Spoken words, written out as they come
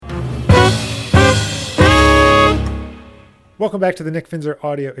Welcome back to the Nick Finzer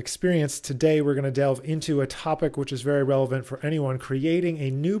audio experience. Today we're going to delve into a topic which is very relevant for anyone creating a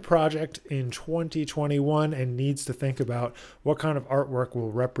new project in 2021 and needs to think about what kind of artwork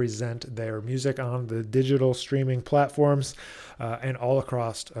will represent their music on the digital streaming platforms and all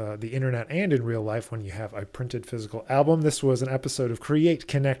across the internet and in real life when you have a printed physical album. This was an episode of Create,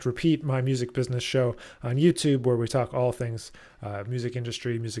 Connect, Repeat, my music business show on YouTube, where we talk all things music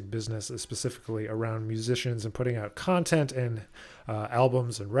industry, music business, specifically around musicians and putting out content and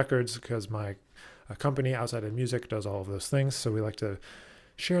albums and records, because my company outside of music does all of those things. So we like to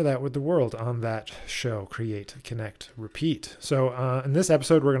share that with the world on that show, Create, Connect, Repeat. So in this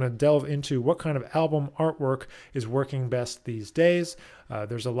episode, we're going to delve into what kind of album artwork is working best these days.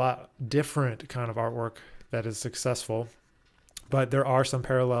 There's a lot different kind of artwork that is successful, but there are some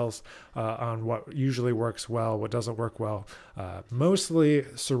parallels on what usually works well, what doesn't work well, mostly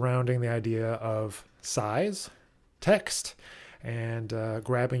surrounding the idea of size, text, and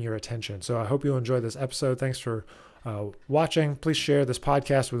grabbing your attention. So I hope you'll enjoy this episode. Thanks for watching. Please share this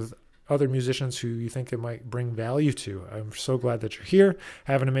podcast with other musicians who you think it might bring value to. I'm so glad that you're here.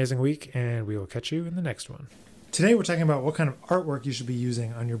 Have an amazing week, and we will catch you in the next one. Today we're talking about what kind of artwork you should be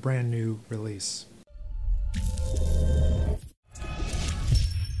using on your brand new release.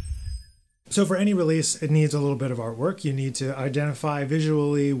 So for any release, it needs a little bit of artwork. You need to identify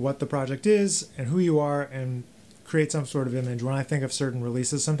visually what the project is and who you are and create some sort of image. When I think of certain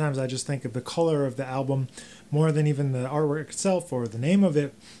releases, sometimes I just think of the color of the album more than even the artwork itself or the name of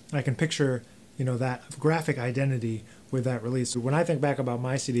it. I can picture, that graphic identity with that release. When I think back about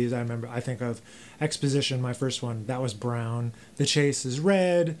my CDs, I think of Exposition, my first one. That was brown. The Chase is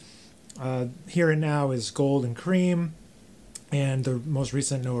red. Here and Now is gold and cream. And the most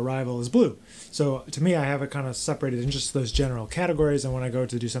recent No Arrival is blue. So to me, I have it kind of separated in just those general categories. And when I go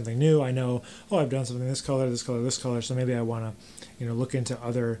to do something new, I know, I've done something this color, this color, this color. So maybe I want to, look into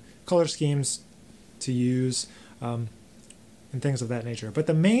other color schemes to use and things of that nature. But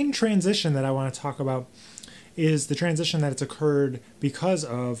the main transition that I want to talk about is the transition that it's occurred because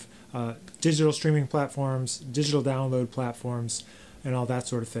of digital streaming platforms, digital download platforms, and all that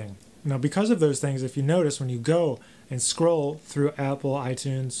sort of thing. Now, because of those things, if you notice when you go and scroll through Apple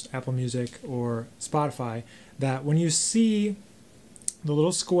iTunes, Apple Music, or Spotify, that when you see the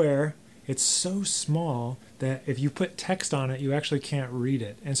little square, it's so small that if you put text on it, you actually can't read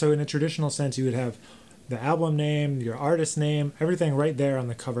it. And so in a traditional sense, you would have the album name, your artist name, everything right there on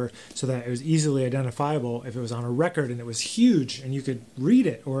the cover so that it was easily identifiable if it was on a record and it was huge and you could read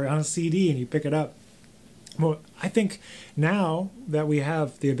it, or on a CD and you pick it up. Well, I think now that we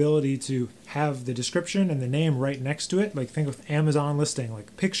have the ability to have the description and the name right next to it, like think of Amazon listing,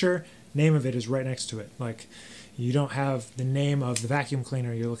 like picture, name of it is right next to it. Like you don't have the name of the vacuum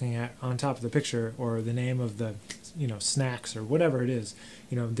cleaner you're looking at on top of the picture, or the name of the, snacks or whatever it is.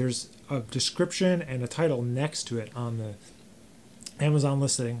 There's a description and a title next to it on the Amazon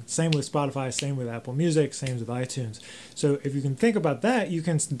listing. Same with Spotify, same with Apple Music, same with iTunes. So if you can think about that, you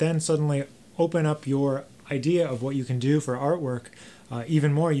can then suddenly open up your idea of what you can do for artwork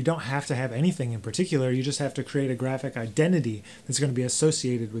even more. You don't have to have anything in particular. You just have to create a graphic identity that's going to be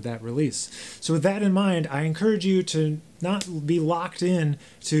associated with that release. So with that in mind, I encourage you to not be locked in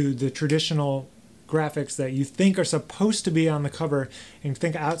to the traditional graphics that you think are supposed to be on the cover, and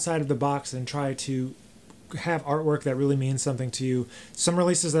think outside of the box and try to have artwork that really means something to you. Some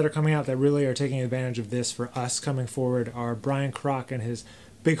releases that are coming out that really are taking advantage of this for us coming forward are Brian Crock and his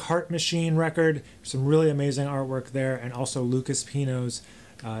Big Heart Machine record, some really amazing artwork there, and also Lucas Pino's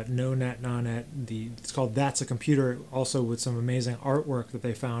No Net, No Net. It's called That's a Computer, also with some amazing artwork that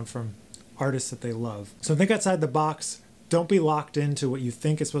they found from artists that they love. So think outside the box. Don't be locked into what you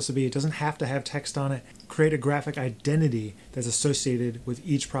think it's supposed to be. It doesn't have to have text on it. Create a graphic identity that's associated with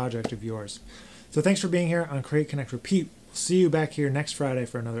each project of yours. So thanks for being here on Create, Connect, Repeat. We'll see you back here next Friday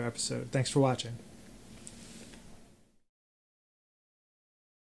for another episode. Thanks for watching.